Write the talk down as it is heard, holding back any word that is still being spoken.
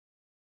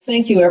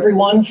Thank you,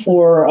 everyone,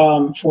 for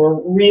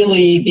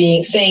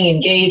really staying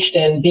engaged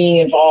and being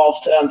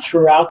involved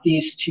throughout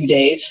these 2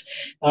 days.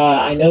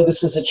 I know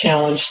this is a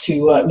challenge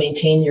to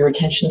maintain your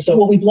attention. So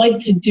what we'd like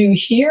to do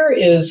here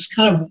is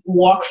kind of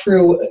walk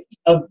through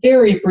a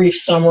very brief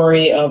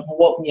summary of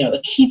what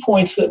the key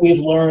points that we've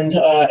learned,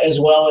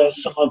 as well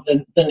as some of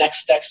the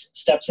next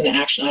steps and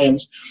action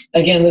items.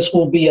 Again, this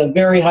will be a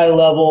very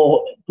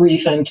high-level,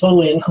 brief, and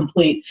totally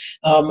incomplete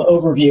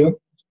overview.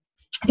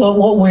 But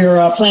what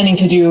we're planning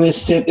to do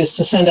is to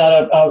send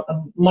out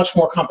a much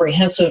more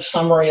comprehensive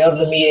summary of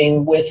the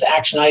meeting with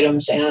action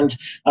items and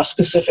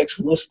specifics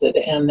listed,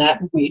 and that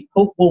we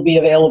hope will be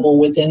available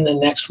within the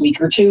next week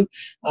or two.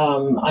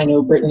 I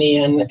know Brittany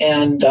and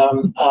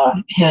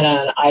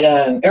Hannah and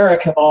Ida and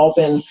Eric have all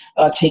been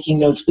taking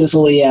notes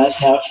busily, as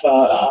have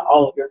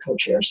all of your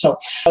co-chairs. So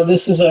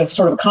this is a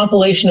sort of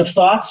compilation of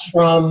thoughts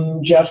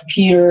from Jeff,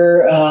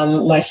 Peter,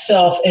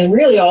 myself, and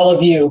really all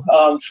of you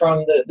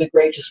from the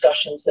great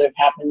discussions that have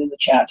happened in the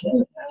chat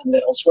and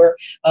elsewhere,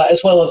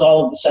 as well as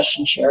all of the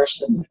session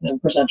chairs and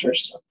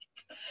presenters.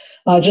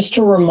 Just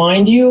to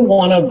remind you,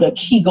 one of the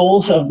key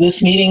goals of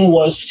this meeting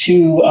was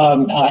to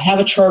have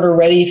a charter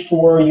ready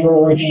for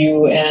your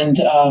review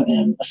and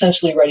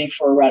essentially ready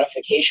for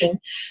ratification.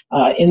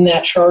 In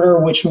that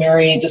charter, which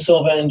Mary De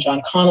Silva and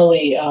John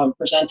Connolly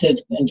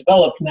presented and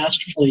developed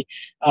masterfully,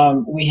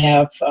 we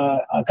have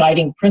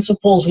guiding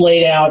principles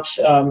laid out.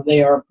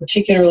 They are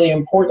particularly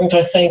important,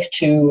 I think,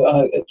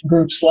 to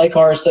groups like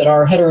ours that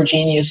are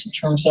heterogeneous in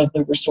terms of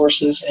the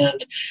resources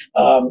and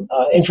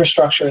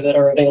infrastructure that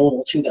are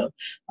available to them.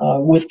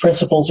 With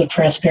principles of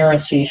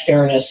transparency,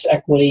 fairness,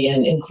 equity,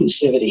 and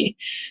inclusivity.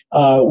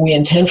 We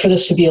intend for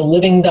this to be a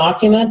living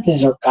document.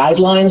 These are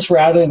guidelines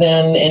rather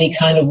than any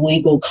kind of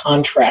legal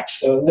contract.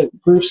 So the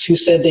groups who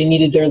said they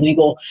needed their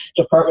legal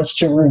departments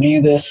to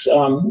review this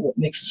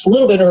makes us a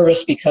little bit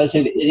nervous because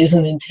it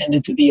isn't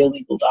intended to be a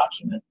legal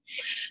document.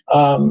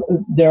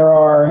 There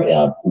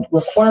are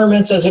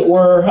requirements, as it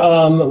were,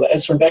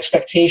 as sort of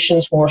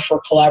expectations more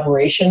for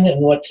collaboration and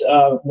what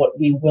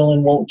we will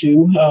and won't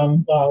do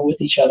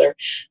with each other.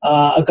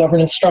 A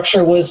governance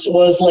structure was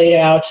laid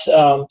out,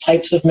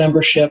 types of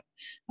membership,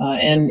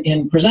 and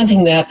in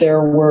presenting that,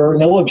 there were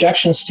no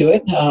objections to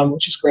it,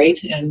 which is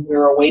great, and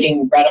we're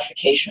awaiting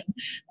ratification.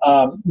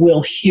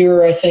 We'll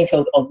hear, I think,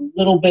 a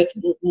little bit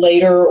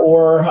later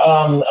or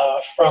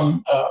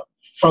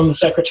from the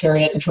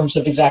Secretariat in terms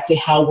of exactly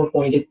how we're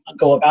going to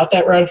go about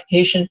that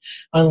ratification,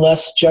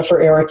 unless Jeff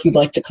or Eric, you'd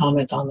like to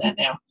comment on that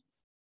now.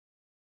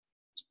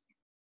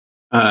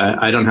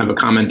 I don't have a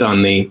comment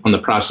on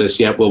the process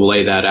yet. We'll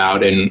lay that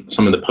out in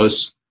some of the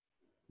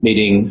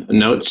post-meeting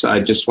notes. I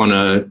just want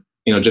to,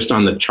 just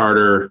on the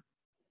charter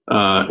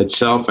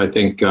itself, I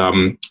think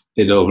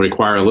it'll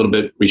require a little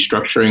bit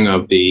restructuring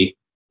of the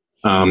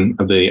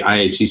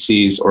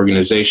IACC's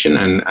organization,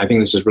 and I think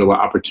this is a real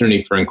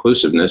opportunity for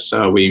inclusiveness.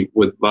 We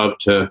would love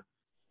to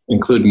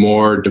include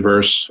more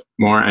diverse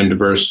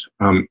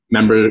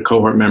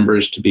cohort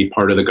members to be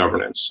part of the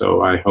governance.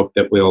 So I hope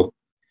that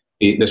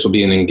this will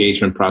be an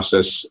engagement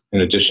process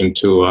in addition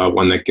to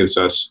one that gives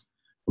us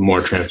a more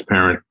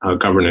transparent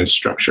governance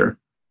structure.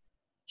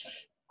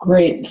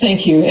 Great,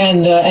 thank you.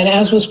 And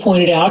as was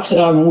pointed out,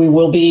 we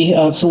will be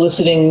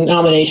soliciting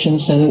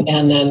nominations and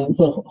then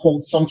we'll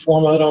hold some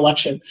form of an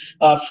election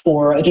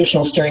for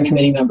additional steering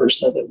committee members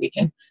so that we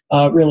can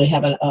really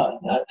have an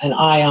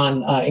eye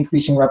on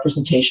increasing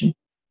representation.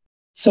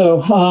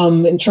 So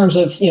in terms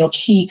of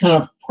key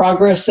kind of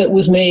progress that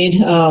was made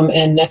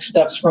and next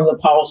steps from the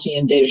policy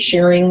and data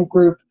sharing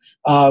group.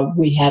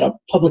 We had a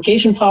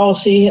publication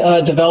policy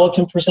developed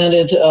and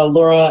presented.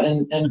 Laura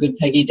and Good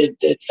Peggy did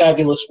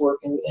fabulous work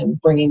in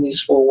bringing these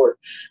forward.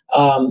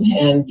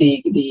 And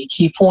the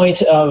key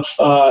point of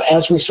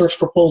as research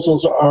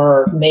proposals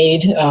are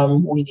made,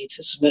 we need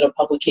to submit a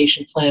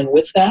publication plan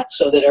with that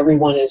so that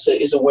everyone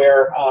is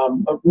aware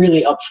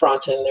really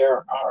upfront, and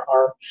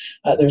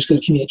there's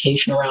good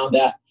communication around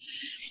that.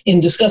 In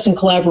discussing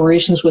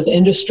collaborations with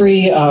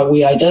industry,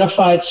 we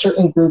identified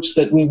certain groups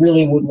that we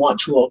really would want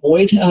to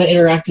avoid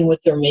interacting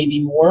with. There may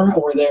be more,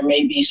 or there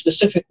may be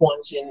specific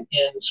ones in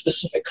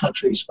specific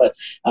countries, but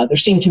there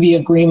seemed to be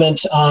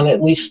agreement on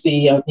at least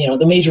the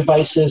major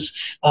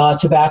vices.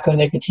 Tobacco,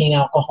 nicotine,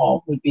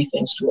 alcohol would be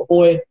things to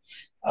avoid.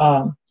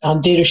 On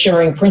data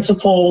sharing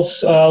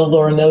principles,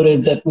 Laura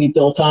noted that we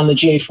built on the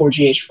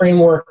GA4GH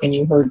framework, and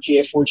you heard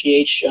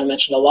GA4GH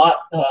mentioned a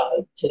lot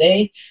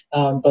today,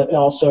 but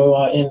also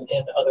in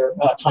other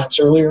times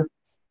earlier.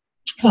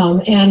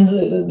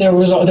 And there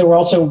were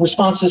also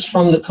responses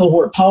from the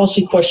cohort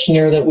policy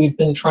questionnaire that we've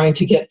been trying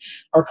to get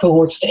our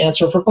cohorts to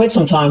answer for quite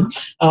some time.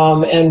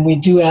 And we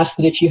do ask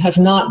that if you have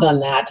not done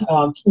that,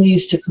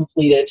 please to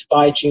complete it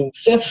by June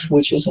 5th,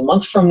 which is a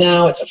month from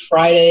now. It's a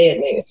Friday.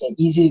 It's an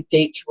easy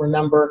date to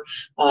remember,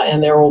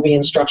 and there will be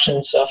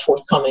instructions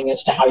forthcoming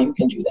as to how you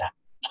can do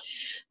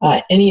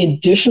that. Any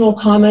additional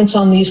comments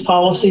on these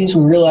policies?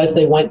 We realize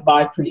they went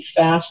by pretty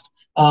fast.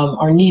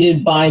 are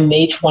needed by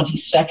May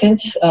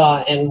 22nd,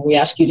 and we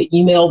ask you to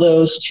email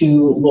those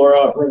to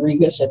Laura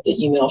Rodriguez at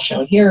the email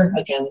shown here.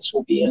 Again, this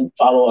will be in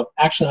follow-up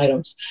action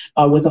items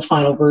with a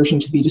final version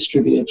to be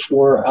distributed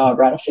for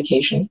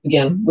ratification,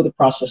 again, with a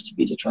process to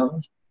be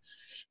determined.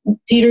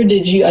 Peter,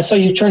 I saw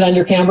you turned on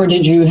your camera.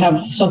 Did you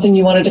have something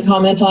you wanted to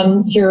comment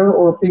on here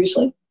or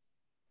previously?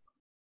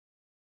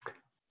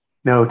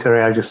 No,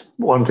 Terry, I just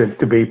wanted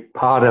to be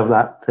part of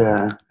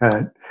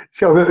that,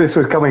 show that this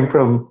was coming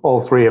from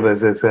all three of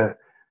us as a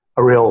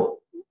real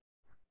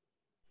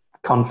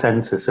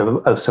consensus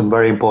of some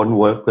very important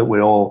work that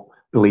we all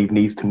believe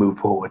needs to move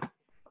forward.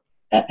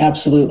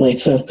 Absolutely.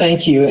 So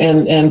thank you.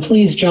 And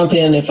please jump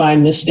in if I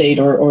misstate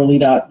or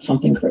leave out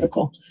something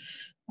critical.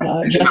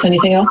 Jeff,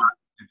 anything else?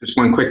 Just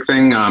one quick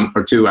thing,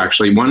 or two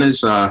actually. One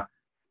is,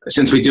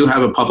 since we do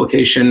have a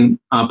publication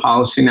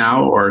policy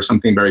now, or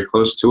something very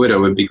close to it, it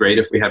would be great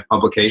if we had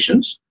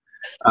publications.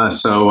 There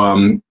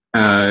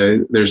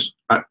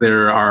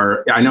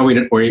are. I know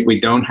we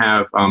don't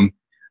have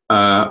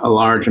a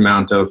large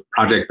amount of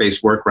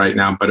project-based work right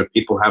now, but if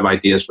people have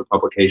ideas for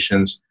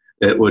publications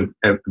that would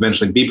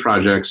eventually be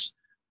projects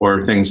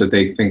or things that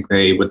they think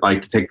they would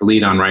like to take the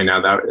lead on right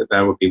now,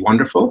 that would be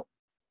wonderful.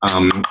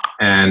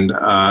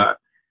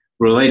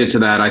 Related to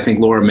that, I think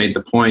Laura made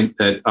the point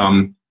that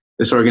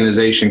this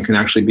organization can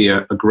actually be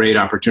a great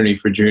opportunity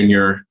for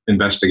junior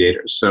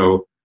investigators.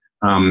 So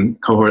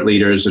cohort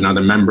leaders and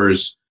other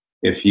members,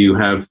 if you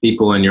have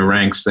people in your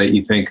ranks that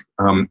you think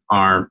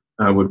are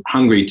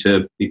hungry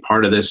to be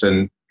part of this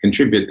and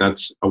contribute,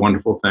 that's a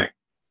wonderful thing.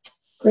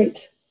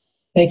 Great.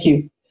 Thank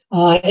you.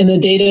 In the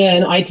data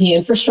and IT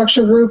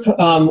infrastructure group,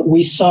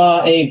 we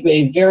saw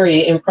a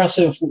very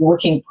impressive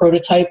working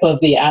prototype of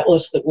the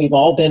Atlas that we've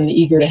all been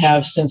eager to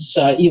have since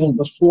even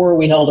before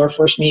we held our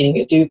first meeting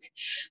at Duke.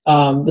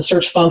 The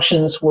search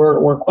functions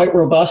were quite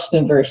robust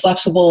and very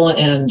flexible,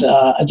 and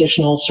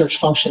additional search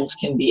functions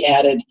can be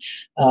added.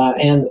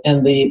 And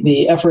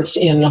the efforts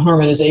in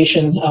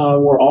harmonization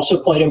were also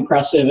quite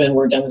impressive and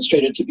were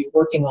demonstrated to be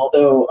working,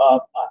 although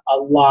a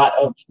lot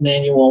of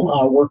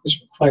manual work is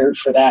required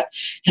for that.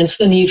 Hence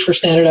the need for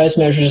standardized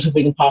measures if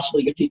we can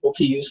possibly get people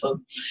to use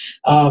them.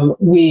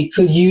 We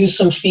could use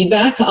some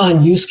feedback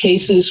on use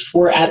cases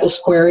for Atlas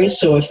queries.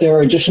 So if there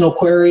are additional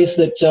queries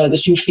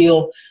that you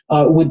feel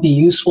would be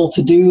useful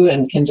to do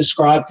and can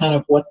describe kind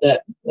of what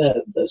the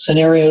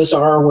scenarios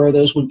are where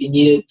those would be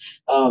needed,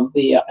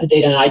 the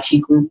data and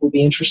IT group will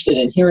be interested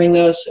in hearing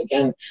those.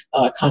 Again,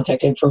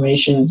 contact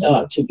information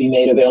to be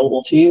made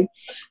available to you.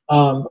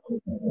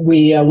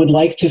 We would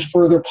like to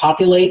further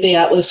populate the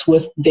Atlas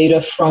with data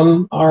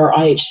from our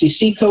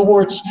IHCC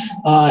cohorts,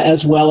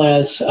 as well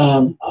as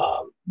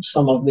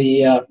some of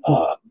the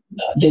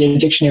data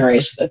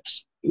dictionaries that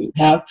we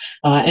have,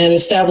 and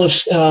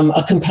establish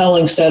a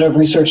compelling set of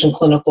research and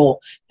clinical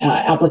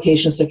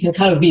applications that can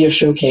kind of be a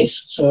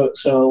showcase.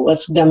 So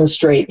let's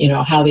demonstrate,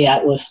 how the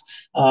Atlas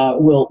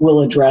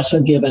will address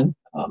a given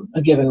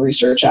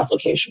research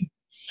application.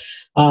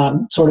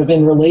 Sort of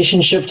in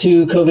relationship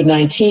to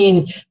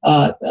COVID-19,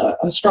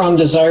 a strong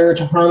desire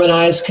to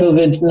harmonize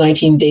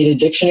COVID-19 data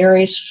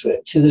dictionaries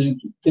to the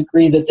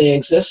degree that they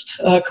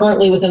exist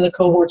currently within the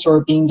cohorts or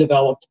are being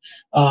developed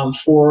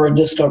for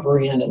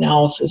discovery and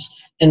analysis.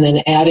 And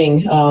then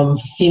adding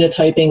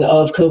phenotyping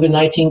of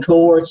COVID-19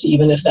 cohorts,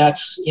 even if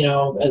that's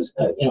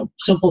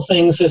simple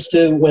things as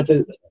to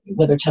whether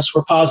tests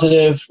were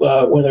positive,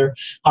 whether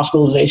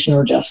hospitalization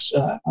or deaths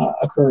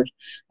occurred,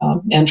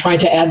 and trying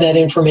to add that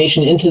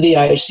information into the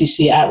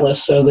IHCC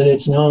Atlas so that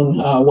it's known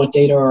what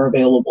data are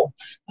available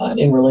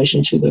in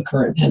relation to the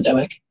current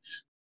pandemic.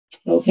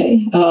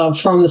 Okay,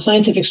 from the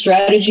Scientific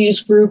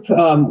Strategies Group,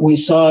 we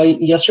saw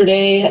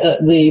yesterday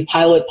the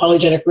pilot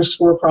polygenic risk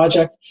score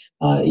project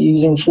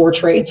using 4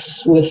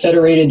 traits with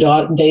federated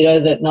data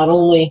that not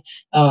only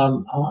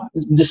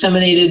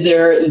disseminated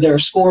their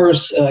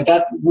scores,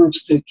 got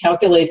groups to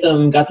calculate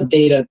them, got the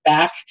data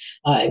back,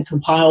 and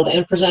compiled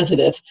and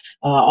presented it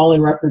all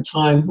in record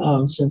time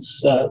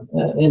since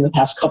in the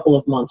past couple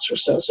of months or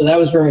so. So that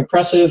was very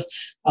impressive.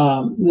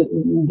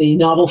 The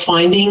novel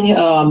finding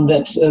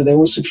that there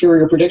was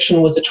superior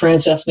prediction with the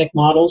transethnic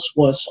models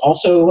was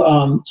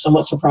also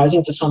somewhat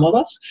surprising to some of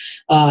us.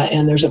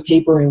 And there's a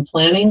paper in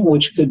planning,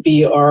 which could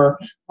be our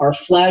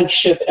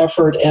flagship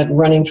effort at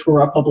running through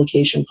our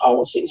publication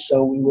policies.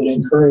 So we would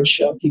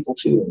encourage people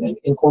to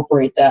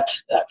incorporate that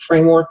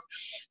framework.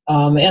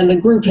 And the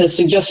group has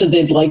suggested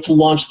they'd like to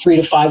launch 3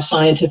 to 5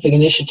 scientific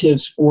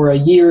initiatives for a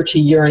year to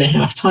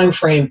year-and-a-half time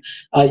frame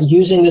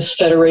using this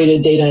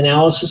federated data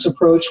analysis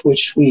approach,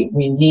 which we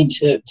need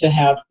to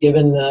have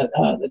given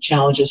the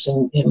challenges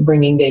in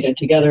bringing data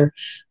together.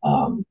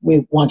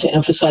 We want to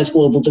emphasize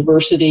global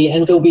diversity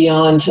and go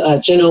beyond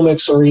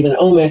genomics or even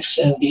omics,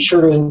 and be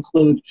sure to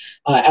include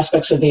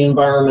aspects of the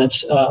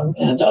environment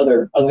and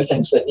other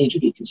things that need to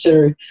be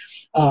considered.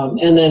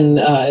 And then,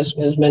 as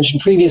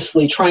mentioned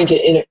previously, trying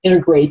to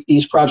integrate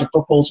these project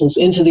proposals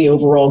into the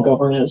overall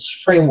governance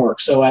framework.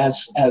 So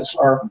as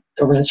our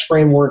governance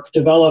framework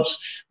develops,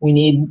 we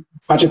need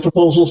project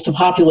proposals to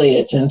populate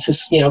it and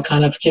to,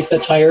 kind of kick the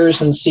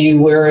tires and see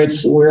where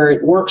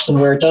it works and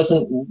where it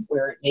doesn't,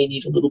 where it may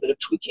need a little bit of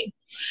tweaking.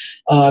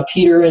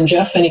 Peter and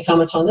Jeff, any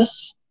comments on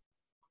this?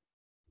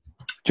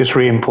 Just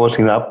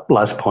reinforcing that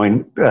last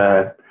point,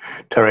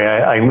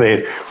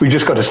 Terry, we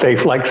just got to stay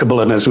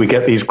flexible, and as we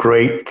get these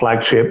great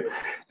flagship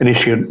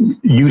initiative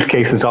use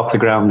cases off the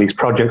ground, these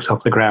projects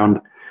off the ground,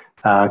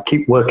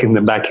 keep working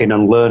them back in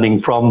and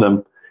learning from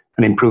them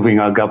and improving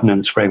our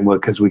governance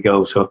framework as we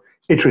go. So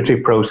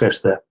iterative process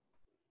there.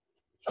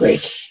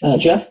 Great.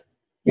 Jeff,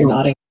 you're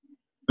nodding.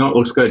 No, it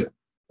looks good.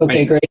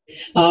 Okay, great.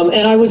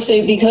 And I would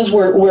say, because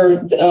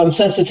we're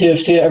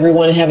sensitive to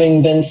everyone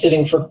having been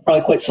sitting for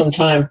probably quite some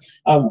time,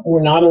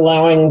 we're not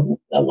allowing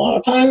a lot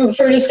of time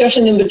for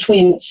discussion in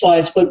between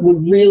slides, but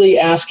would really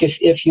ask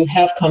if you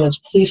have comments,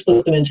 please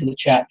put them into the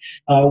chat.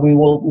 We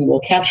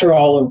will capture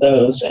all of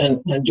those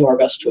and do our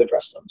best to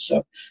address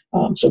them.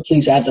 So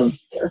please add them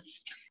there.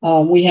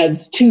 We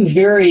had two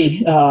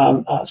very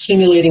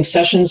stimulating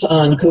sessions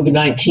on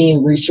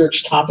COVID-19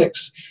 research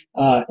topics,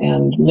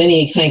 and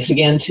many thanks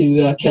again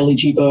to Kelly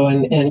Gibo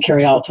and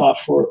Carrie Altoff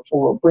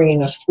for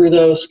bringing us through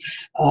those.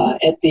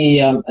 At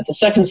the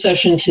second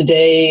session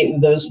today,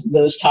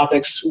 those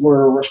topics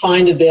were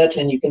refined a bit,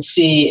 and you can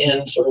see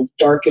in sort of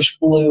darkish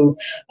blue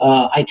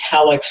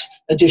italics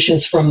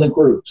additions from the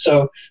group.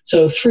 So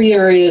three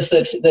areas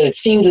that it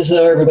seemed as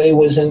though everybody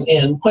was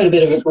in quite a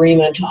bit of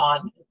agreement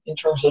on in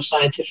terms of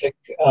scientific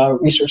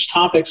research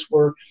topics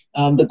were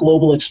the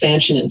global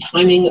expansion and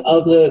timing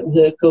of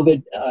the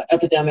COVID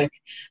epidemic,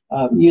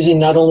 using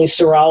not only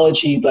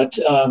serology, but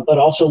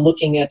also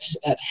looking at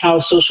how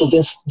social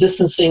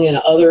distancing and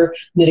other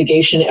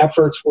mitigation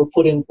efforts were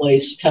put in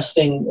place,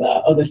 testing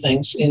other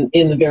things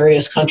in the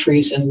various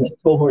countries and the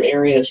cohort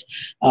areas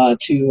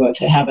to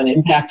have an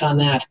impact on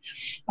that.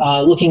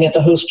 Looking at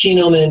the host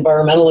genome and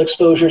environmental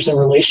exposures in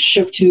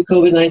relationship to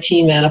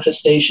COVID-19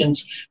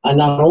 manifestations,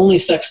 not only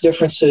sex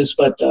differences,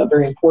 but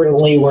very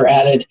importantly, were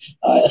added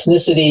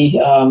ethnicity,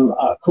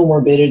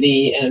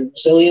 comorbidity, and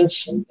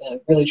resilience, and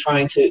really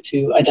trying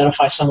to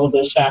identify some of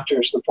those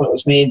factors. The point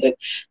was made that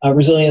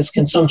resilience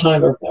can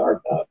sometimes,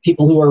 or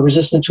people who are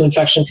resistant to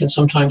infection can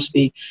sometimes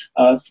be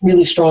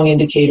really strong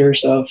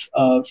indicators of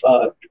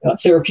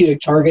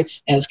therapeutic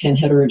targets, as can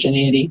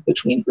heterogeneity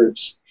between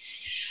groups.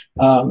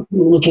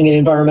 Looking at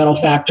environmental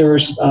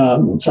factors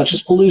such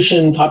as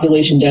pollution,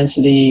 population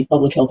density,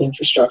 public health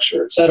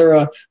infrastructure, et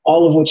cetera,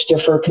 all of which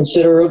differ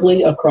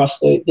considerably across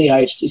the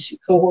IHCC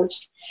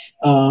cohorts.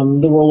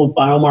 The role of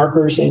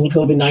biomarkers in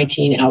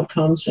COVID-19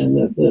 outcomes and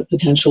the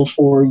potential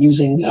for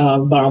using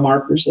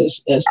biomarkers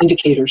as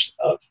indicators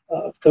of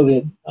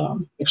COVID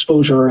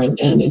exposure and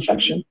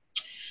infection.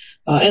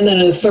 And then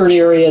in the third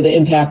area, the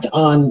impact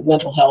on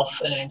mental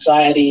health and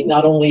anxiety,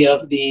 not only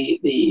of the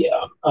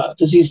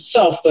disease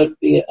itself, but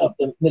of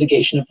the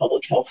mitigation of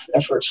public health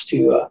efforts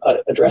to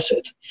address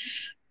it.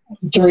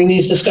 During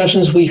these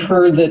discussions, we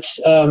heard that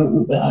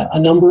a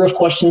number of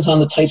questions on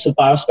the types of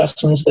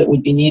biospecimens that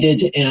would be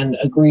needed, and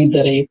agreed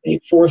that a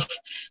fourth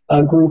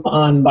group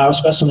on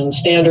biospecimen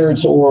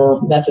standards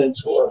or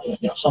methods or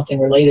something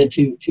related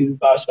to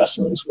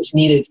biospecimens was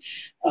needed.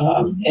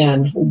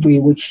 And we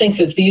would think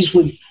that these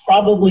would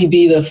probably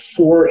be the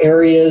four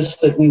areas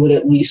that we would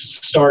at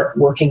least start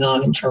working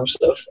on in terms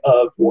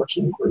of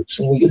working groups.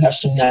 And we do have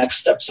some next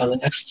steps on the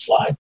next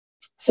slide.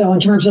 So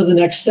in terms of the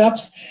next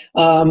steps,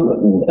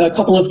 a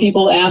couple of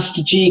people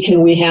asked, gee,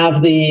 can we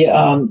have the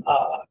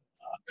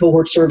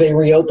cohort survey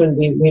reopened?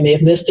 We may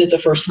have missed it the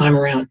first time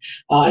around.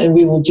 And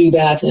we will do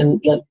that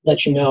and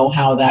let you know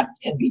how that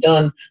can be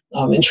done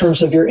in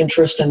terms of your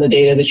interest and the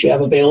data that you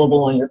have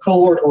available on your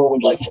cohort or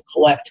would like to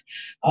collect.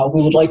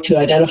 We would like to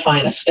identify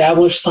and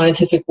establish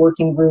scientific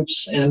working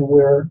groups, and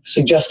we're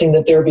suggesting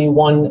that there be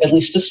one, at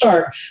least to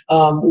start,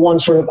 one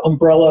sort of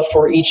umbrella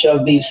for each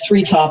of these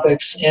three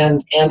topics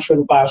and for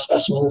the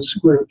biospecimens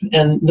group.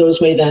 And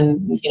those may then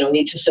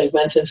need to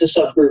segment into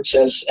subgroups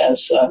as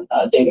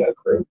data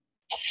accrue.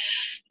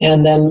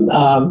 And then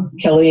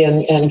Kelly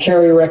and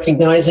Carrie,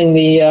 recognizing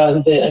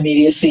the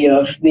immediacy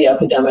of the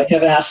epidemic,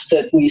 have asked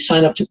that we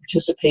sign up to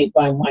participate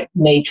by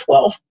May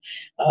 12th.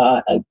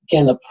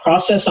 Again, the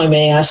process, I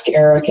may ask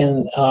Eric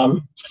and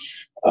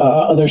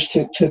others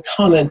to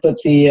comment, but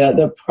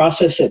the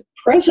process at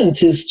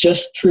present is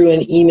just through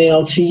an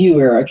email to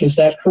you, Eric. Is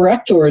that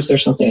correct, or is there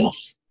something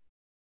else?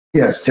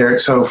 Yes, Derek.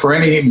 So for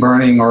any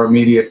burning or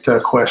immediate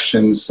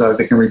questions,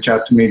 they can reach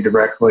out to me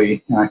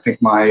directly. And I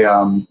think my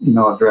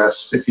email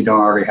address, if you don't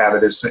already have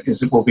it, is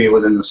it will be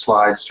within the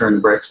slides during the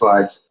break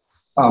slides.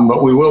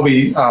 But we will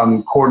be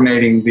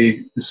coordinating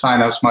the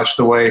signups much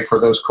the way for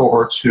those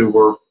cohorts who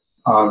were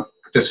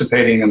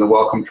participating in the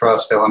Wellcome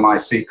Trust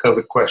LMIC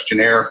COVID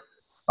questionnaire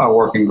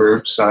working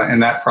groups.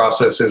 And that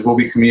process is we'll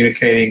be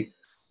communicating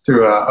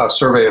through a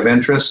survey of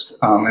interest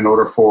in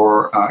order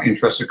for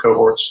interested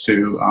cohorts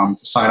to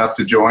sign up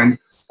to join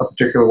a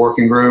particular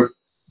working group.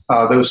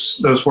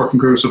 Those working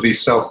groups will be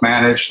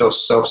self-managed. They'll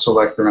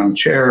self-select their own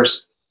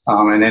chairs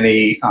and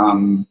any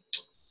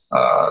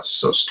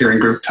steering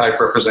group type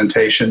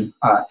representation.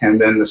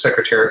 And then the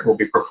Secretariat will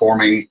be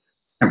performing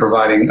and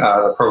providing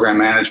the program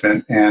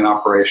management and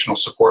operational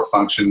support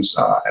functions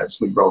as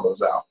we roll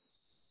those out.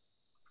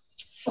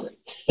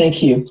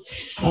 Thank you.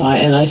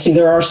 And I see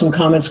there are some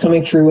comments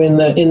coming through in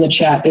the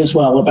chat as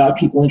well about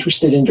people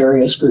interested in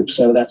various groups.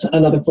 So that's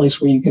another place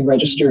where you can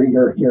register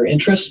your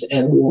interest,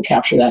 and we will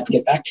capture that and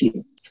get back to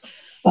you.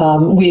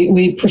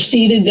 We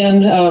proceeded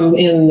then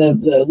in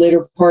the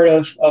later part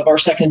of our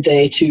second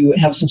day to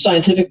have some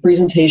scientific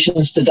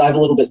presentations to dive a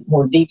little bit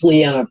more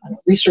deeply on a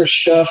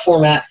research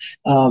format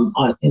in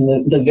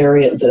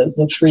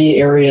the three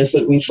areas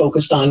that we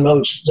focused on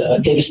most,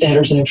 data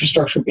standards and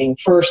infrastructure being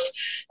first.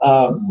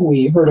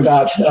 We heard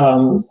about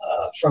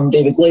from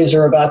David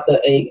Glazer about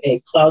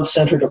a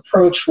cloud-centered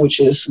approach, which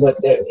is what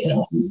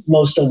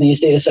most of these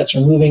data sets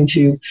are moving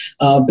to,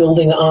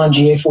 building on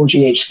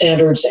GA4GH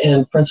standards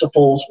and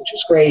principles, which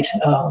is great,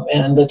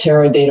 and the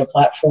Teradata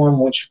platform,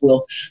 which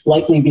will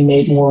likely be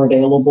made more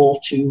available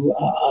to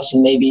us,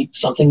 and maybe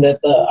something that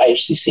the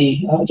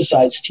IHCC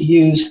decides to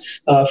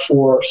use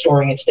for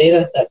storing its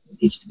data. That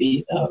needs to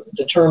be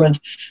determined.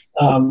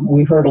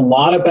 We heard a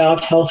lot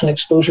about health and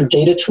exposure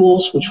data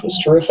tools, which was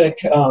terrific,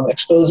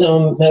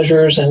 exposome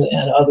measures and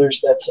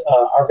others that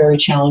are very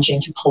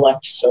challenging to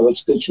collect. So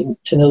it's good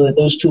to know that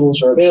those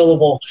tools are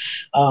available,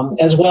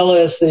 as well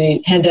as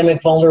the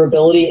Pandemic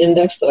Vulnerability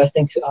Index that I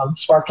think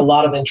sparked a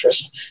lot of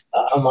interest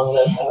among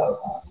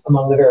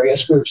the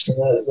various groups and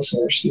the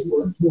listeners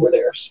who were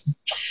there. So,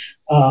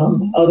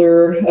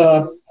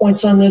 other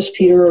points on this,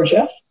 Peter or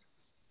Jeff?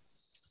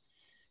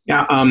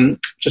 Yeah,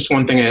 just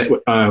one thing,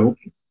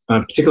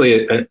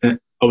 particularly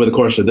over the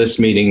course of this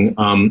meeting,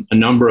 a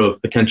number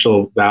of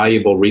potential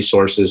valuable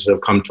resources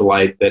have come to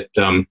light that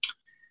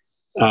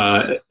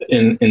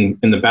in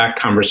the back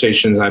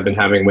conversations I've been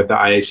having with the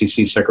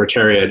IACC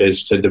Secretariat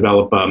is to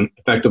develop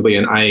effectively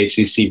an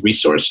IACC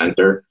resource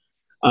center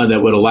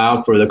that would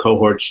allow for the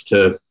cohorts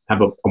to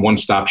have a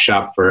one-stop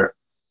shop for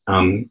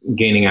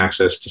gaining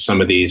access to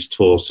some of these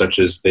tools, such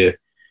as the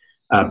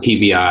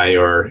PVI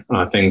or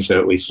things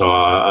that we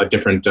saw,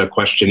 different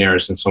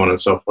questionnaires and so on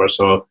and so forth.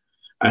 So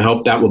I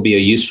hope that will be a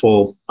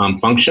useful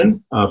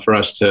function for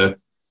us to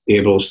be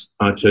able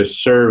to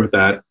serve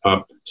that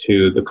up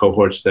to the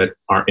cohorts that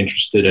are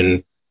interested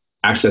in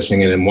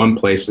accessing it in one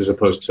place, as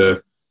opposed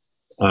to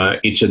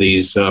each of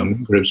these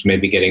groups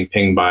maybe getting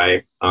pinged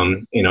by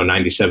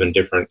 97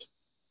 different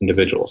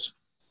individuals.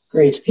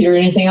 Great. Peter,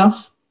 anything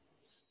else?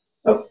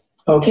 Oh,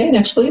 okay,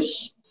 next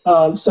please.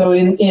 So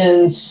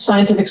in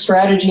scientific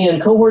strategy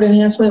and cohort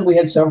enhancement, we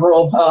had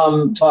several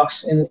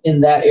talks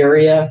in that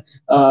area.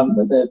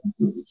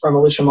 From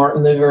Alicia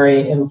Martin, the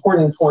very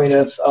important point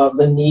of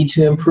the need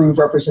to improve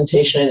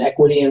representation and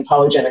equity in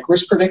polygenic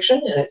risk prediction.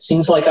 And it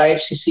seems like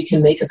IHCC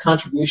can make a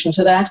contribution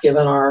to that,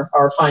 given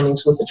our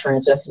findings with the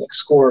trans-ethnic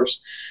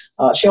scores.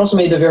 She also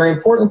made the very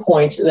important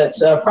point that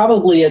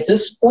probably at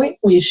this point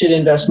we should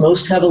invest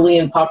most heavily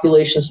in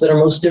populations that are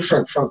most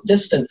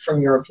distant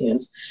from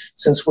Europeans,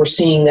 since we're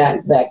seeing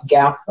that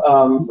gap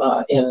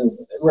in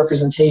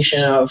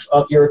representation of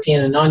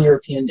European and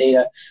non-European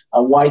data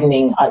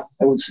widening. I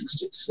would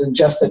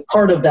suggest that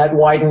part of that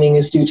widening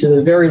is due to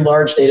the very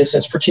large data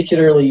sets,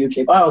 particularly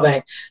UK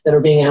Biobank, that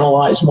are being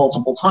analyzed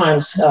multiple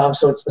times.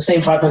 So it's the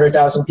same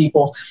 500,000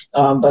 people,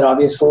 but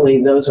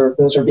obviously those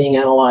are being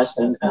analyzed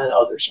and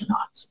others are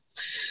not.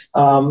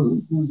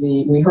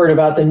 We heard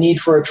about the need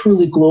for a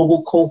truly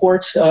global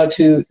cohort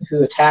to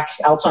attack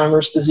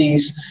Alzheimer's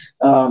disease,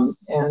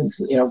 and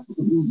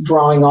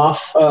drawing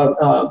off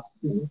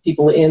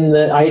people in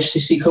the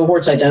IHCC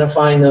cohorts,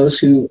 identifying those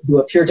who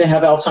appear to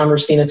have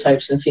Alzheimer's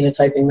phenotypes and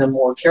phenotyping them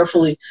more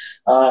carefully,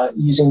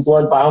 using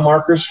blood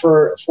biomarkers,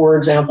 for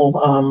example,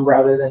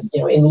 rather than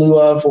in lieu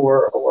of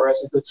or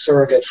as a good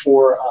surrogate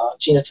for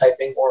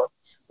genotyping or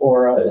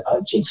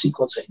gene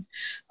sequencing.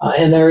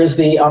 And there is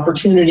the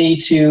opportunity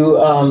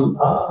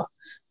to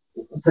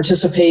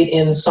participate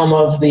in some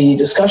of the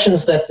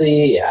discussions that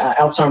the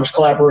Alzheimer's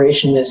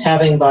Collaboration is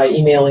having by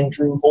emailing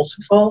Drew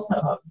Bolsefeld.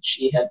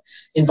 She had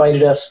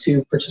invited us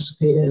to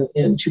participate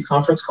in 2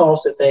 conference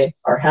calls that they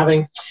are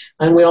having.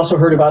 And we also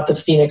heard about the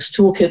Phoenix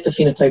Toolkit, the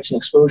Phenotypes and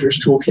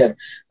Exposures Toolkit,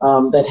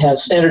 that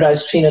has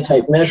standardized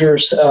phenotype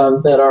measures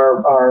that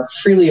are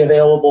freely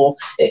available.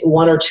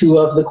 1 or 2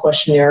 of the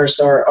questionnaires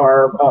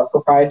are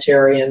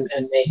proprietary and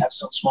may have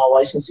some small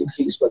licensing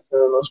fees, but for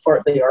the most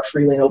part, they are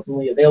freely and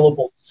openly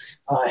available,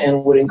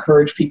 and would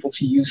encourage people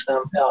to use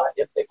them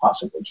if they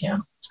possibly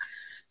can.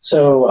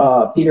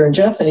 So Peter and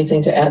Jeff,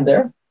 anything to add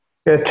there?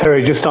 Yeah,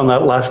 Terry, just on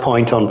that last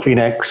point on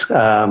Phoenix,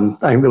 I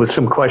think there was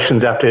some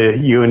questions after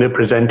you and it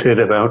presented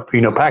about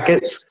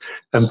phenopackets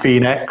and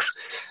Phoenix.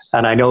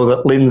 And I know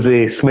that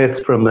Lindsay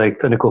Smith from the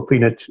Clinical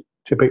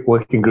Phenotypic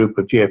Working Group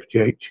of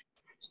GFGH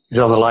is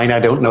on the line. I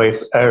don't know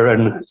if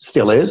Aaron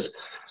still is,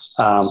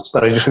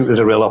 but I just think there's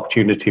a real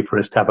opportunity for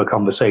us to have a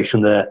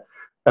conversation there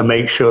and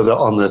make sure that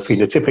on the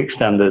phenotypic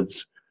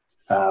standards,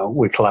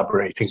 we're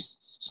collaborating.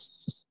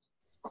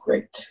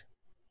 Great.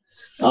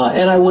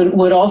 And I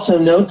would also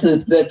note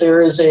that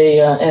there is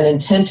an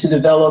intent to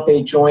develop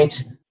a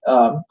joint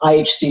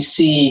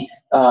IHCC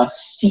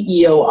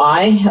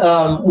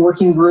CEOI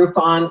working group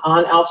on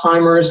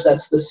Alzheimer's.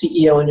 That's the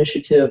CEO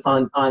initiative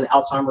on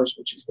Alzheimer's,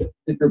 which is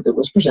the group that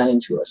was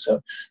presenting to us. So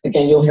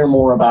again, you'll hear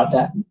more about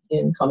that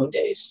in coming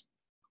days.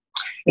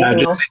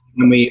 Anything else?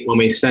 When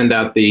we send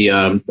out the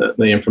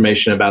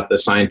information about the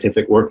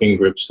scientific working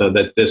group, so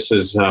that this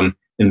is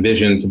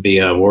envisioned to be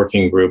a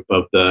working group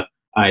of the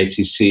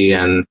IHCC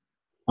and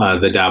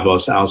the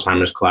Davos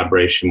Alzheimer's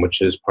collaboration,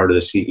 which is part of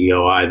the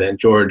CEOI. Then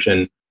George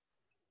and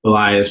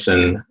Elias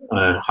and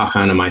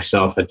Hakan and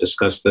myself had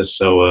discussed this,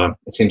 so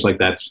it seems like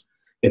that's,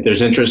 if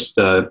there's interest,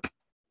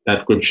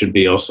 that group should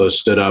be also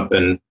stood up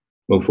and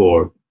move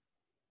forward.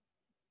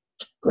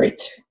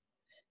 Great.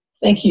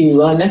 Thank you.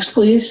 Next,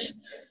 please.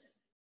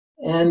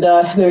 And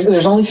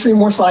there's only 3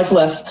 more slides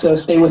left, so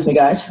stay with me,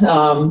 guys.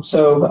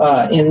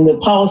 So in the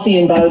policy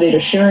and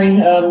biodata sharing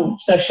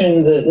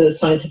section, the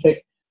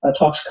scientific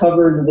talks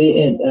covered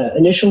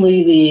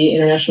initially the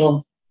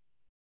international,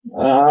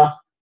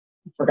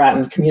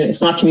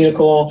 it's not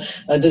communicable,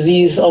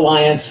 disease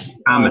alliance.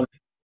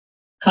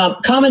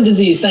 Common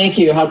disease, thank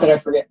you. How could I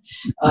forget?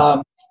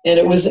 And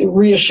it was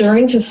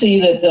reassuring to see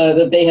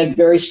that they had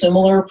very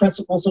similar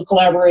principles of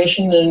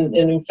collaboration. And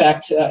in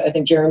fact, I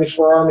think Jeremy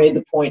Farrar made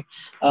the point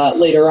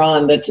later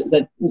on that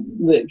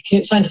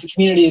the scientific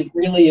community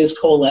really is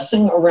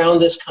coalescing around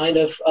this kind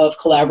of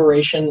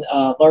collaboration,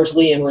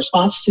 largely in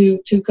response to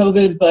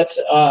COVID, but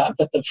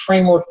the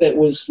framework that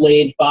was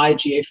laid by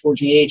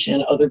GA4GH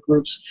and other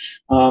groups,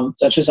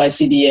 such as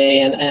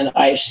ICDA and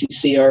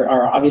IHCC,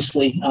 are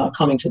obviously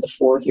coming to the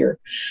fore here.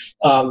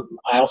 I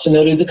also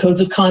noted the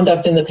codes of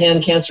conduct in the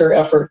pan-cancer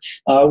effort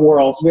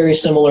were very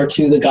similar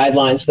to the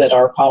guidelines that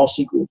our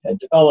policy group had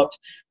developed.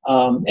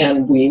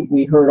 And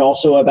we heard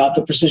also about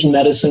the precision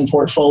medicine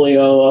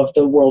portfolio of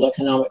the World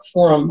Economic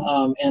Forum,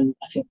 and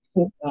I think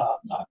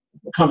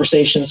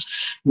conversations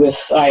with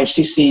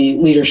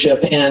IHCC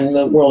leadership and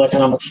the World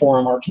Economic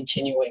Forum are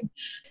continuing.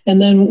 And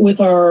then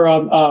with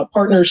our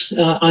partners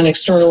on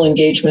external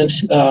engagement,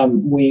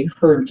 we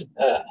heard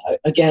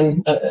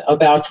again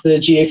about the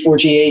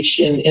GA4GH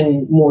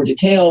in more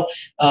detail,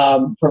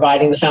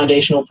 providing the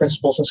foundational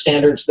principles and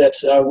standards that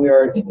we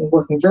are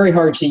working very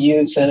hard to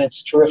use. And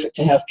it's terrific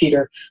to have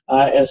Peter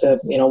as a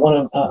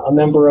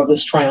member of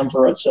this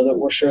triumvirate, so that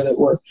we're sure that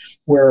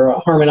we're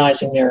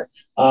harmonizing there.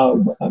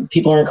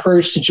 People are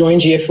encouraged to join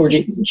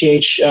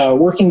GA4GH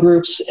working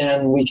groups,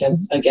 and we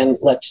can, again,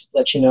 let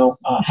you know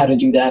how to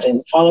do that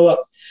in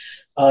follow-up.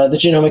 The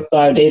Genomic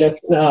Biodata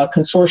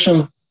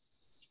Consortium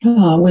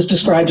was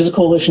described as a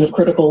coalition of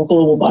critical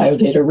global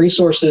biodata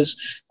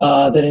resources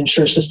that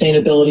ensure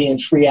sustainability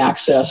and free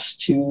access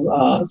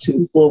to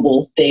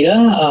global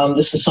data.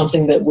 This is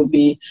something that would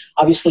be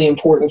obviously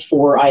important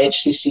for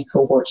IHCC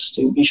cohorts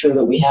to be sure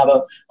that we have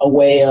a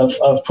way of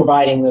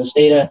providing those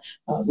data.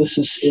 This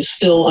is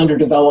still under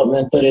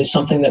development, but is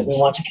something that we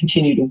want to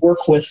continue to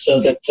work with,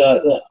 so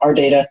that our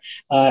data,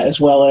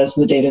 as well as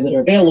the data that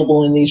are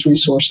available in these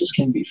resources,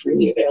 can be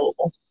freely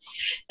available.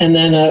 And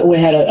then we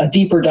had a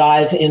deeper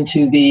dive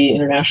into the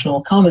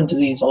International Common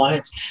Disease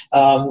Alliance,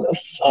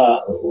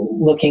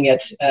 looking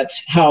at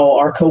how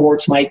our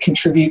cohorts might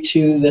contribute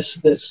to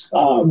this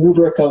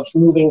rubric of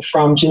moving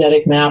from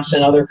genetic maps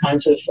and other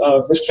kinds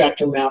of risk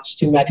factor maps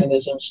to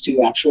mechanisms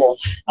to actual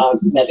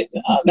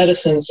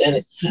medicines.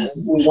 And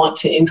we want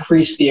to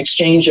increase the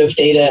exchange of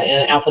data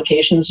and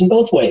applications in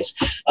both ways.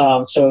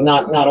 So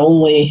not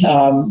only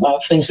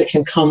things that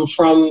can come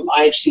from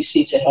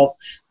IHCC to help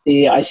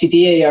the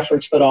ICDA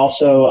efforts, but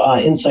also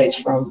insights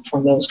from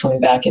those coming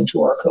back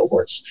into our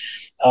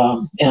cohorts.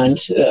 And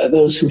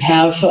those who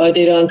have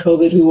data on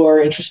COVID who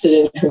are interested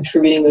in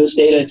contributing those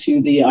data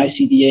to the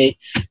ICDA,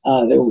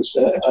 there was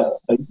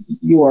a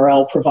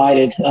URL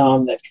provided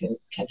that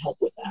can help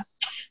with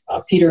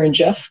that. Peter and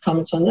Jeff,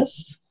 comments on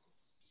this?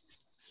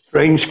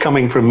 Strange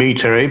coming from me,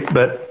 Terry,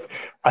 but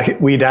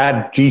we'd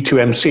add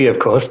G2MC, of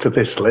course, to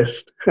this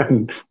list.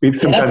 And we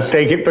sometimes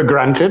take it for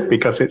granted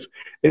because it's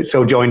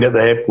so joined at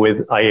the hip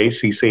with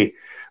IHCC.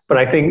 But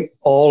I think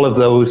all of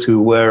those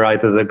who were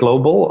either the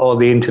global or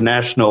the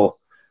international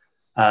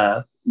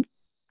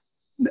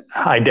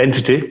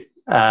identity,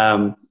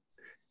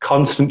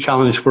 constant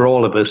challenge for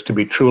all of us to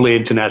be truly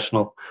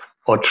international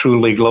or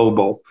truly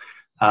global.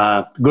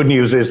 Good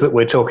news is that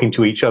we're talking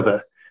to each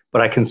other,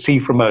 but I can see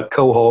from a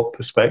cohort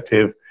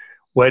perspective,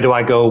 where do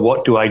I go?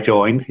 What do I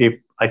join?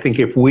 I think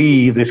if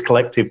we, this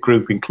collective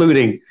group,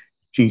 including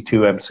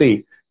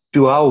G2MC,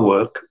 do our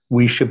work,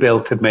 we should be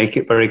able to make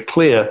it very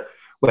clear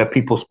where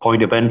people's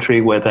point of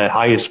entry, where their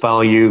highest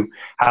value,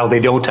 how they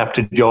don't have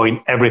to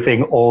join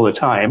everything all the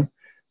time,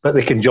 but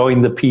they can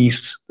join the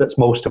piece that's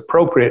most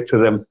appropriate to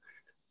them,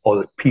 or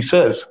the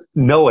pieces,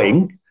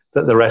 knowing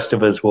that the rest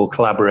of us will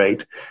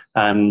collaborate.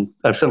 And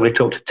I've certainly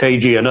talked to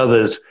Teji and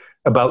others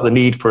about the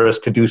need for us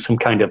to do some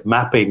kind of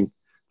mapping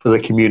for the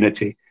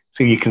community,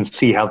 so you can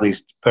see how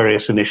these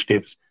various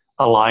initiatives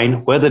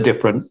align, where they're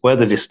different, where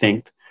they're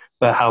distinct,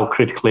 but how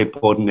critically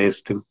important it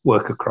is to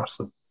work across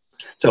them.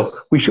 So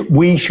we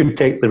should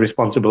take the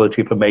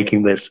responsibility for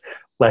making this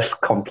less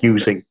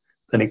confusing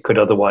than it could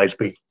otherwise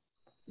be.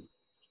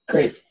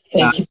 Great.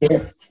 Thank you,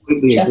 Peter.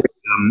 Completely agree.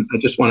 I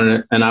just wanted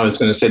to, and I was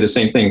going to say the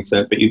same thing,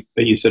 but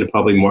you said it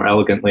probably more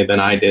elegantly than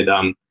I did.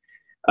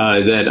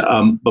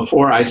 That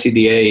before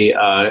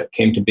ICDA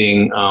came to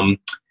being,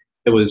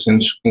 it was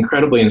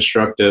incredibly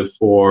instructive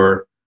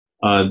for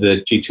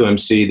the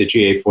G2MC, the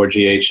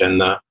GA4GH,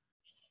 and the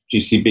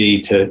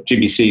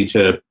GBC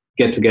to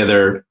get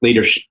together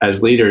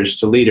as leaders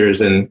to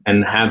leaders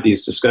and have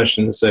these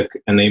discussions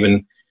and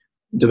even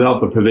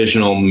develop a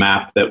provisional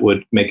map that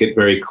would make it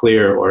very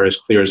clear, or as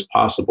clear as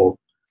possible,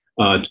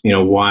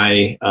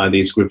 why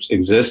these groups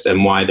exist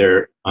and why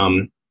they're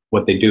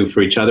what they do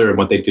for each other and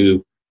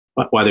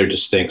why they're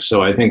distinct.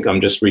 So I think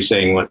I'm just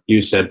re-saying what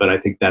you said, but I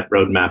think that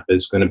roadmap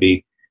is going to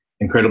be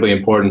incredibly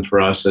important for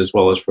us as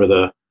well as for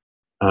the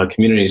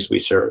communities we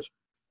serve.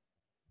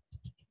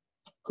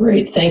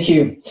 Great, thank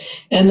you.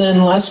 And then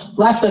last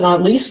but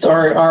not least,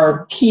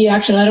 our key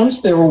action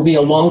items. There will be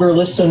a longer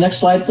list. So next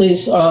slide,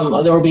 please. There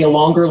will be a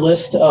longer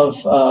list of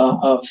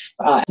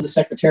the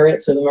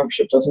Secretariat, so the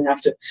membership doesn't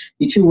have to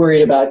be too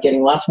worried about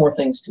getting lots more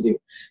things to do.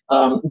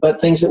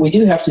 But things that we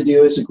do have to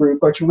do as a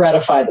group are to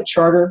ratify the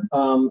charter.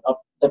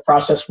 The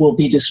process will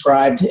be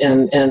described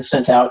and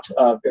sent out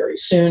very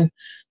soon.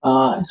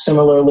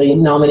 Similarly,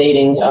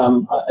 nominating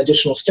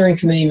additional steering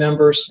committee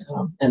members,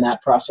 and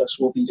that process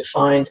will be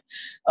defined.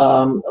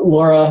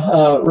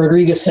 Laura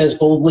Rodriguez has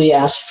boldly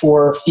asked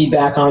for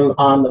feedback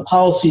on the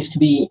policies to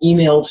be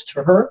emailed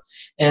to her,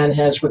 and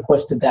has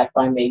requested that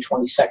by May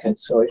 22nd.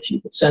 So if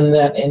you could send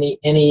that any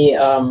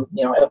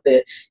of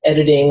the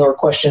editing or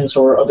questions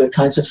or other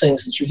kinds of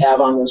things that you have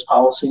on those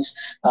policies.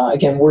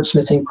 Again,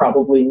 wordsmithing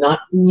probably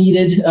not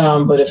needed,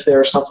 but if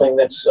there's something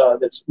that's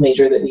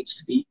major that needs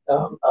to be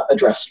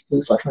addressed,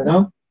 please let her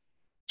know.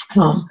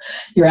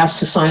 You're asked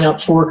to sign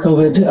up for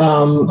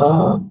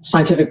COVID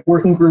scientific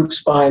working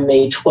groups by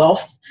May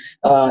 12th.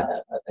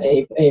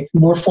 A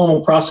more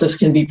formal process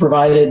can be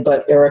provided,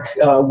 but Eric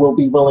will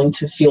be willing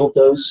to field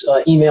those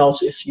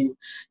emails if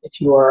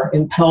you are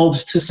impelled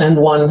to send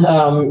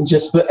one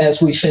just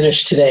as we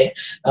finish today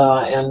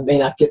and may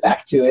not get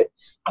back to it.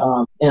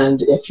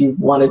 And if you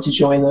wanted to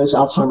join those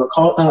Alzheimer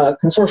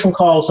consortium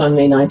calls on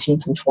May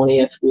 19th and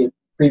 20th,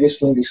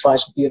 previously these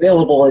slides would be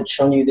available. I'd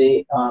shown you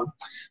the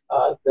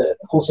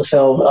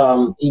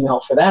Hulsefeld email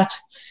for that.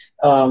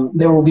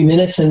 There will be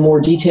minutes and more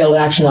detailed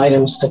action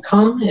items to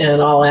come, and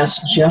I'll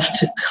ask Jeff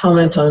to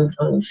comment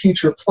on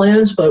future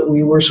plans, but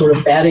we were sort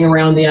of batting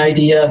around the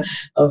idea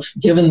of,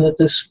 given that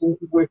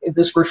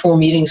this virtual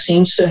meeting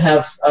seems to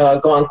have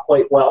gone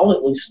quite well,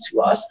 at least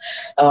to us,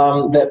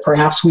 that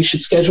perhaps we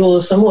should schedule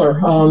a similar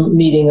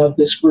meeting of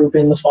this group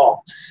in the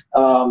fall.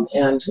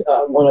 And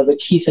one of the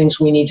key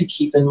things we need to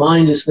keep in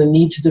mind is the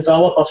need to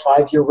develop a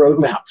 5-year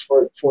roadmap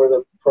for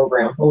the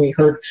program. We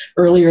heard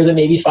earlier that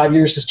maybe 5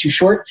 years is too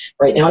short.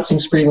 Right now it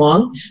seems pretty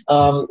long,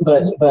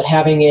 but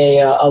having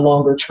a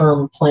longer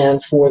term plan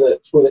for the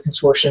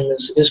consortium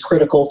is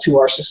critical to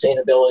our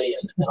sustainability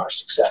and our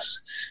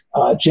success.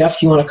 Jeff,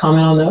 do you want to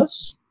comment on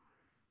those?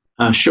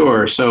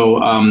 Sure. So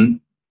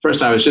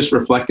first, I was just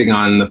reflecting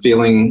on the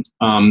feeling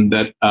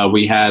that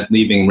we had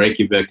leaving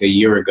Reykjavik a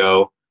year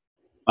ago.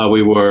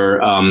 We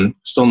were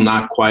still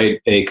not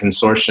quite a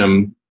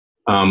consortium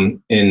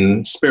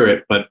in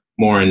spirit, but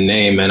more in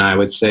name. And I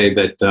would say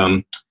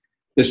that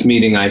this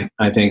meeting, I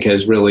think,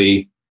 has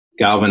really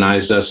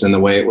galvanized us in the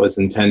way it was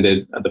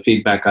intended. The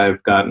feedback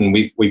I've gotten,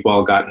 we've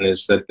all gotten,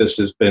 is that this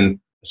has been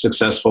a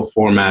successful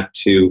format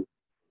to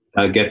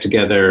get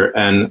together.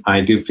 And I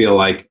do feel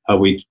like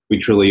we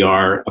truly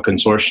are a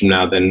consortium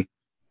now, than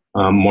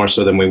more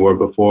so than we were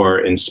before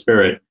in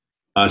spirit.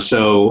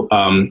 So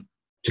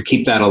to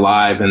keep that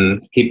alive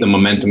and keep the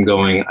momentum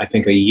going, I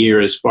think a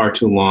year is far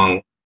too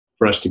long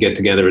for us to get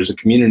together as a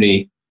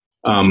community.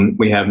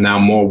 We have now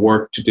more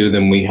work to do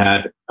than we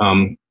had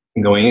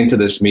going into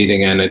this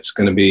meeting, and it's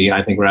going to be,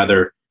 I think,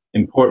 rather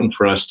important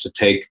for us to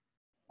take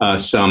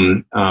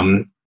some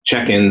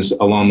check-ins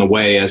along the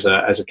way as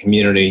a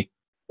community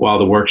while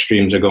the work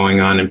streams are going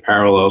on in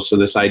parallel. So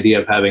this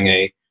idea of having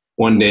a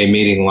one-day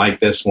meeting like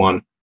this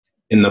one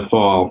in the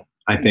fall,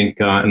 I think,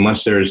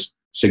 unless there's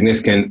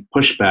significant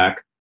pushback,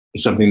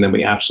 is something that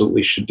we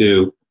absolutely should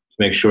do to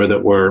make sure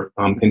that we're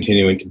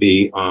continuing to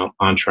be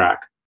on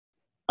track.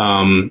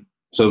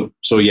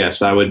 So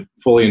yes, I would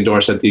fully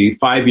endorse that. The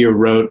 5-year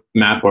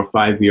roadmap or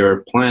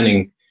 5-year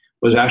planning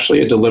was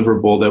actually a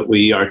deliverable that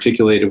we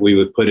articulated we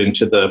would put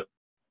into the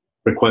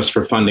request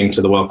for funding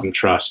to the Wellcome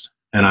Trust.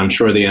 And I'm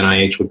sure the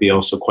NIH would be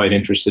also quite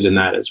interested in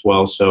that as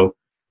well. So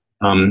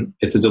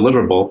it's a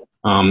deliverable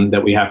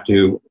that we have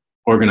to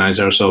organize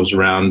ourselves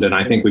around. And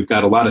I think we've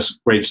got a lot of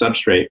great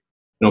substrate,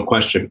 no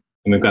question.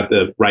 And we've got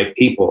the right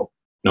people,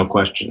 no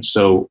question.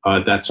 So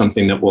that's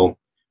something that will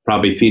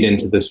probably feed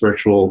into this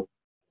virtual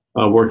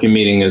working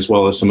meeting as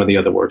well as some of the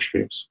other work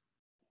streams.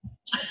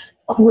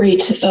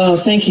 Great.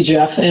 Thank you,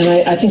 Jeff.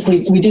 And I think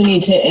we do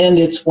need to end.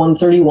 It's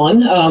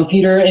 1:31.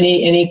 Peter,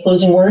 any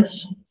closing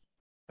words?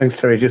 Thanks,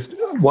 Terry. Just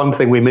one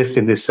thing we missed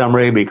in this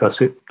summary,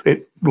 because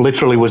it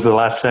literally was the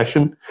last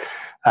session,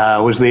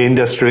 was the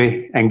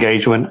industry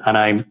engagement.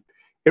 And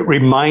it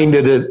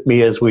reminded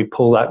me as we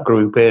pull that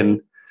group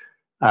in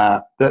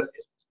that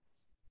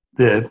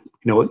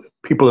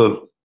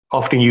people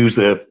often use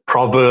the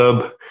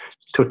proverb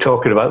to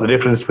talking about the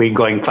difference between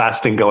going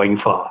fast and going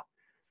far.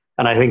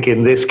 And I think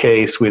in this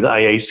case with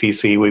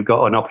IHCC, we've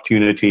got an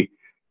opportunity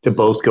to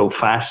both go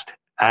fast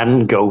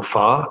and go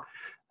far,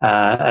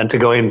 and to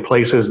go in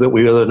places that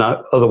we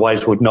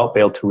otherwise would not be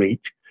able to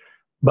reach,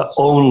 but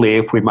only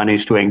if we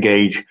manage to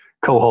engage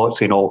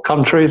cohorts in all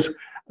countries,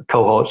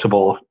 cohorts of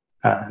all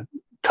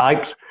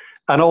types,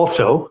 and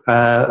also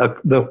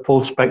the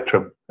full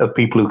spectrum of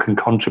people who can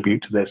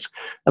contribute to this.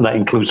 And that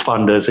includes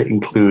funders, it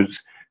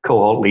includes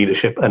cohort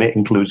leadership, and it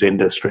includes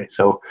industry.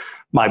 So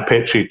my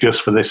pitch is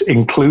just for this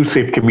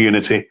inclusive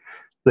community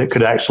that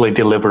could actually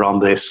deliver on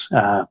this,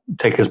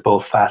 take us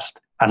both fast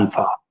and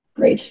far.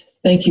 Great.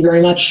 Thank you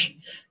very much.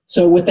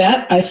 So with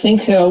that, I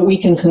think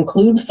we can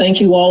conclude.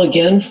 Thank you all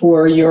again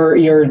for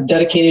your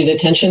dedicated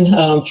attention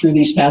through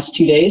these past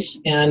 2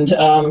 days. And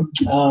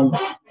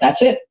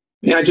that's it.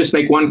 May I just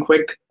make one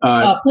quick?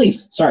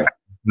 Please, sorry.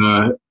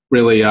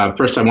 Really,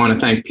 first I want to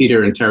thank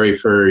Peter and Terry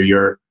for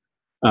your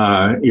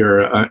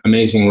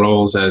amazing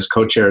roles as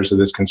co-chairs of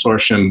this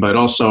consortium, but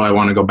also I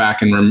want to go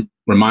back and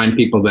remind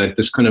people that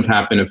this couldn't have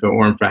happened if it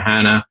weren't for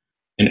Hannah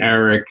and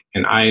Eric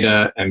and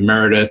Ida and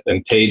Meredith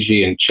and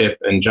Teji and Chip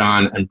and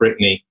John and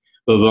Brittany,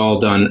 who have all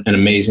done an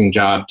amazing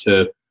job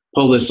to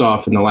pull this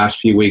off in the last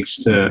few weeks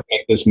to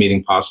make this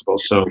meeting possible.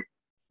 So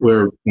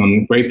we're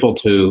grateful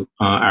to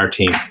our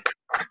team.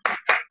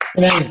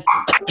 Amen.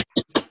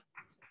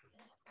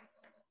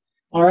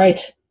 All right.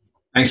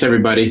 Thanks,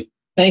 everybody.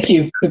 Thank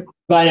you.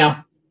 Goodbye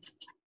now.